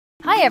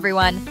Hey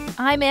everyone,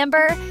 I'm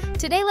Amber.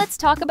 Today let's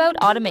talk about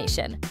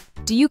automation.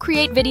 Do you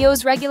create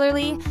videos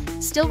regularly?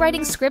 Still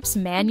writing scripts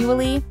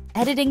manually?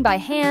 Editing by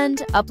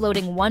hand?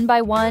 Uploading one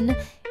by one?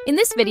 In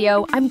this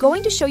video, I'm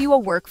going to show you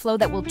a workflow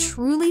that will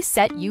truly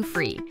set you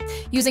free,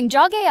 using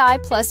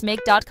JoggAI plus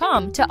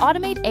Makecom to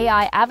automate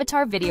AI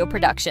avatar video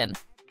production.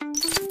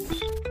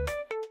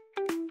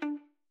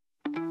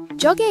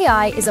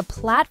 JoggAI is a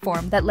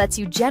platform that lets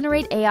you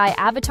generate AI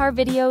avatar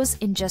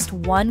videos in just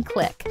one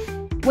click.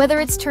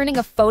 Whether it's turning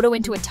a photo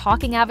into a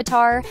talking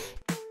avatar,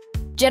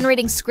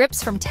 generating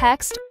scripts from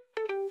text,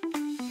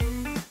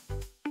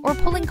 or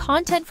pulling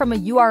content from a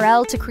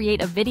URL to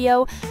create a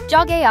video,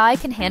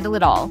 JoggAI can handle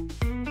it all.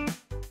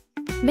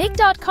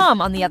 Makecom,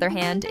 on the other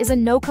hand, is a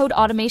no-code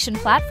automation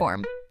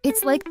platform.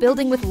 It's like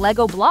building with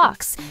Lego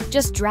blocks.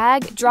 Just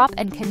drag, drop,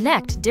 and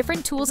connect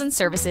different tools and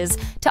services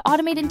to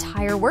automate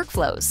entire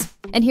workflows.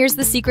 And here's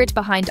the secret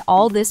behind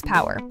all this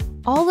power.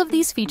 All of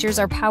these features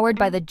are powered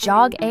by the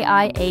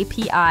JoggAI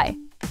API.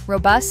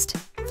 Robust,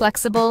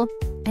 flexible,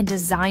 and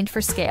designed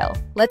for scale.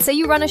 Let's say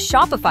you run a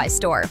Shopify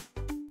store.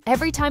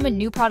 Every time a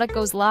new product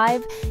goes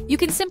live, you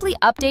can simply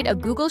update a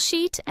Google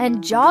Sheet and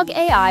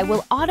JoggAI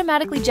will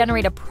automatically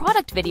generate a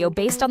product video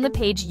based on the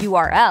page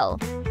URL.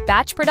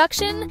 Batch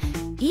production?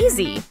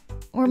 Easy.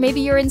 Or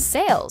maybe you're in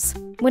sales.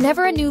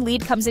 Whenever a new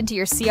lead comes into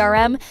your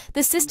CRM,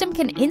 the system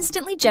can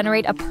instantly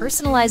generate a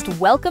personalized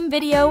welcome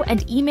video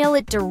and email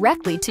it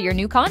directly to your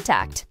new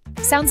contact.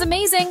 Sounds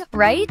amazing,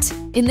 right?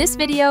 In this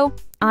video,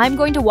 I'm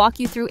going to walk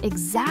you through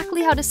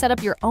exactly how to set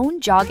up your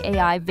own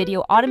JoggAI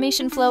video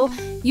automation flow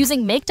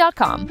using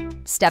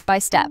Makecom, step by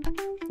step.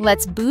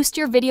 Let's boost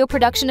your video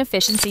production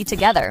efficiency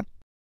together.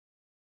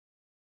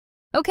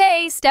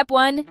 Okay, step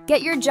 1,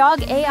 get your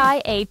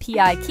JoggAI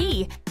API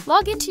key.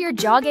 Log into your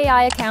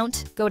JoggAI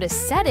account, go to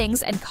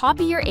Settings, and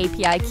copy your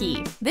API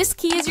key. This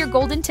key is your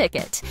golden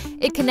ticket.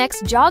 It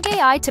connects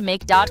JoggAI to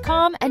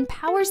Make.com and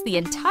powers the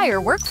entire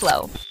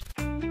workflow.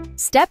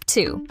 Step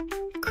 2,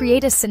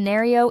 create a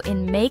scenario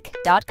in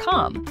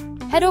Make.com.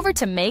 Head over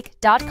to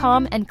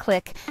Make.com and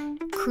click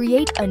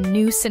Create a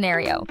new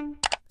scenario.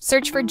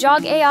 Search for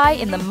JoggAI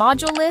in the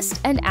module list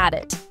and add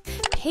it.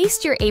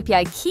 Paste your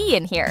API key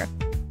in here.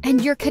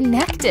 And you're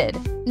connected.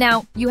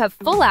 Now, you have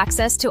full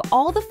access to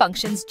all the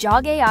functions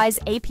JoggAI's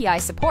API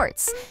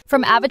supports,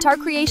 from avatar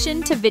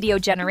creation to video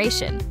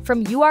generation,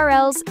 from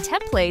URLs,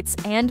 templates,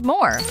 and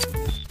more.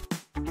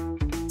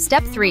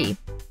 Step 3,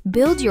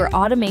 build your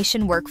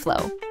automation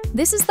workflow.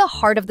 This is the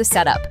heart of the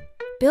setup,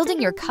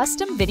 building your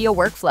custom video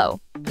workflow.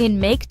 In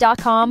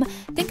Make.com,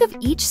 think of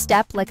each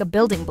step like a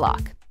building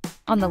block.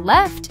 On the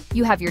left,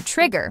 you have your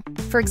trigger,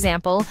 for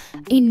example,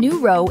 a new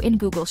row in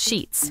Google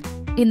Sheets.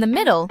 In the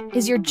middle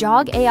is your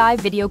JoggAI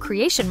video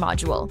creation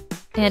module.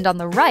 And on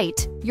the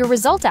right, your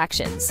result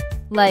actions,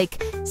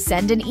 like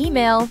send an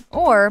email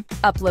or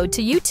upload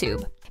to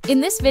YouTube. In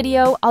this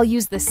video, I'll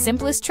use the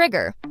simplest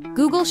trigger,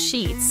 Google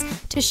Sheets,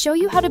 to show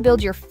you how to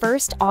build your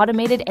first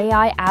automated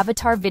AI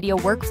avatar video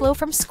workflow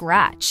from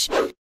scratch.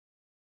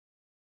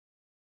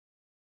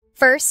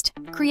 First,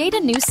 create a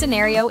new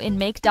scenario in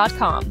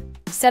Make.com.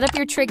 Set up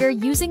your trigger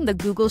using the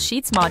Google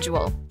Sheets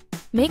module.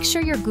 Make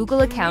sure your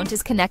Google account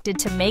is connected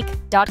to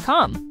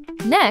Make.com.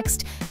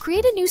 Next,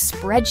 create a new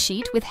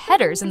spreadsheet with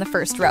headers in the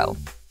first row.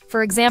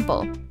 For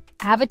example,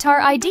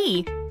 Avatar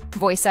ID,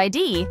 Voice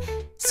ID,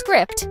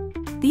 Script.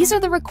 These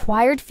are the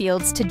required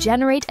fields to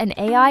generate an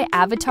AI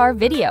avatar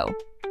video.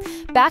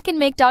 Back in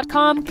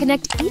Make.com,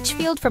 connect each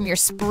field from your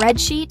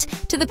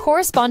spreadsheet to the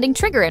corresponding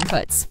trigger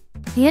inputs.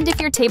 And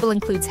if your table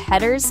includes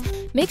headers,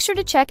 make sure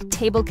to check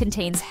Table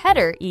Contains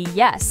Header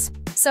yes.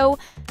 So,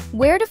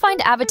 where to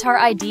find Avatar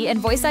ID and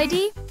Voice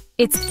ID?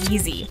 It's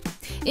easy.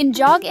 In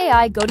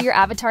JoggAI, go to your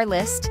avatar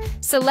list,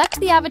 select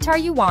the avatar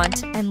you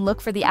want, and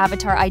look for the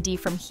avatar ID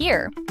from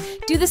here.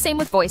 Do the same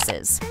with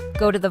voices.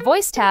 Go to the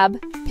Voice tab,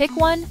 pick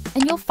one,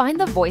 and you'll find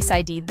the Voice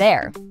ID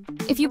there.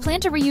 If you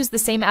plan to reuse the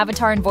same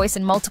avatar and voice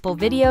in multiple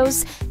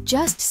videos,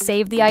 just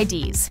save the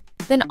IDs.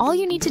 Then all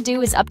you need to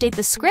do is update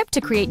the script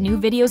to create new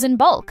videos in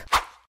bulk.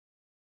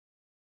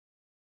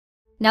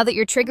 Now that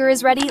your trigger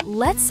is ready,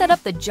 let's set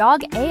up the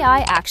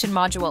JoggAI action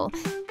module.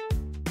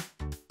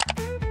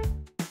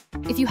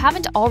 If you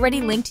haven't already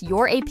linked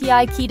your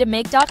API key to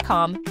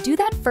Make.com, do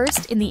that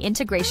first in the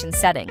integration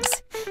settings.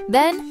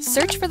 Then,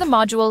 search for the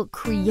module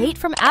Create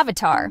from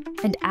Avatar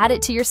and add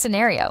it to your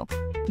scenario.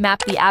 Map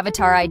the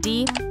avatar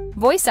ID,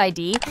 voice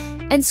ID,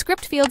 and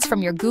script fields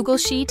from your Google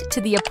Sheet to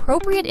the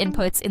appropriate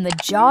inputs in the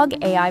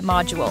JoggAI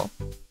module.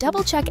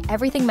 Double-check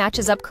everything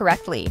matches up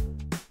correctly.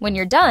 When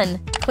you're done,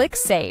 click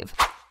Save.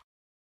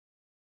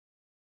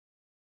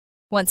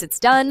 Once it's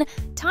done,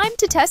 time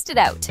to test it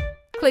out.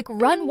 Click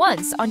Run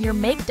Once on your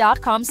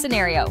Make.com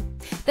scenario.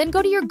 Then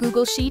go to your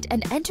Google Sheet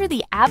and enter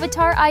the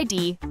Avatar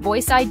ID,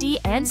 Voice ID,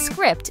 and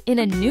Script in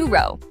a new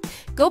row.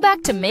 Go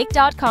back to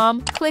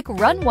Make.com, click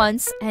Run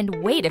Once,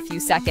 and wait a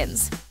few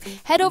seconds.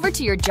 Head over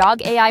to your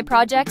JoggAI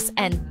projects,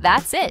 and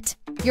that's it!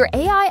 Your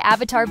AI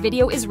avatar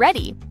video is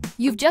ready.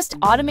 You've just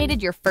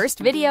automated your first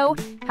video.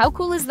 How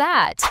cool is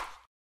that?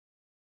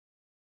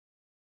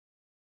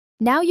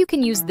 Now you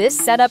can use this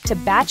setup to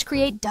batch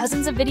create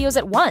dozens of videos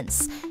at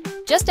once.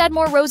 Just add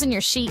more rows in your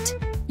sheet.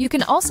 You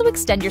can also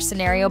extend your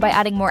scenario by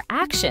adding more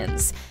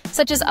actions,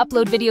 such as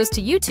upload videos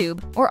to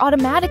YouTube or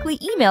automatically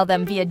email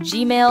them via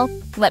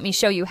Gmail. Let me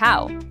show you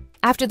how.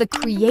 After the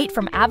Create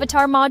from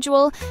Avatar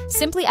module,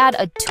 simply add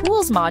a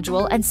Tools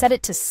module and set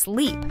it to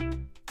Sleep.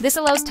 This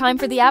allows time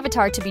for the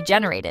avatar to be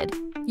generated.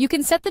 You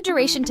can set the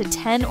duration to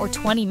 10 or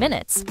 20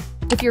 minutes.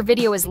 If your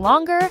video is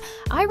longer,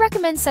 I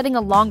recommend setting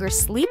a longer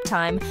sleep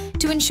time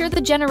to ensure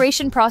the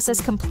generation process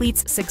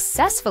completes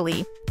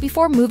successfully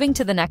before moving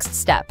to the next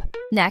step.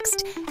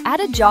 Next,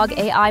 add a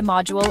JoggAI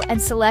module and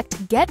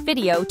select Get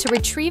Video to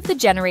retrieve the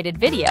generated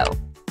video.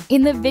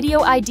 In the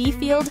Video ID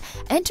field,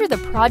 enter the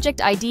project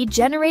ID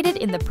generated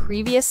in the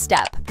previous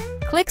step.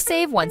 Click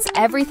Save once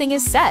everything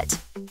is set.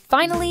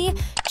 Finally,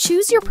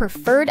 choose your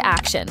preferred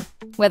action,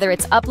 whether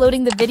it's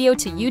uploading the video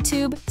to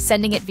YouTube,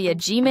 sending it via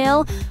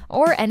Gmail,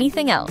 or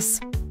anything else.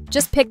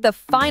 Just pick the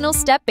final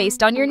step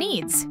based on your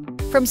needs.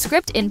 From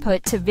script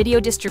input to video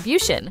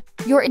distribution,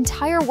 your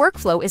entire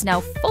workflow is now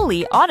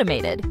fully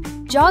automated.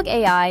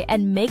 JoggAI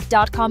and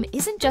Make.com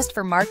isn't just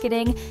for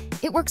marketing,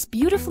 it works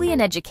beautifully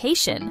in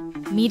education,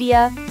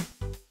 media,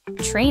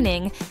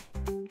 training,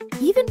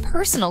 even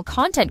personal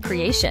content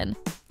creation.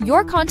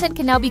 Your content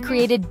can now be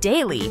created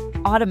daily,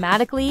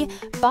 automatically,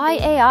 by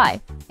AI.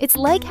 It's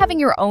like having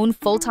your own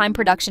full-time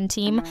production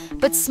team,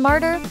 but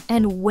smarter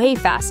and way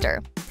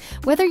faster.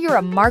 Whether you're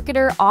a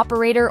marketer,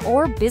 operator,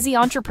 or busy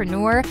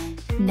entrepreneur,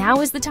 now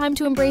is the time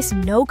to embrace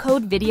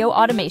no-code video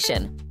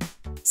automation.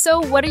 So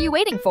what are you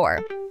waiting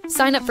for?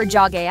 Sign up for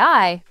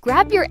JoggAI,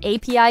 grab your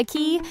API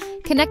key,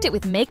 connect it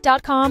with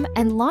Make.com,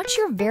 and launch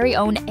your very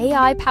own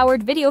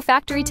AI-powered video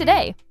factory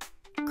today.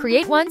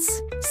 Create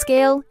once,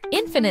 scale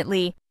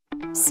infinitely.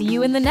 See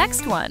you in the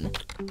next one.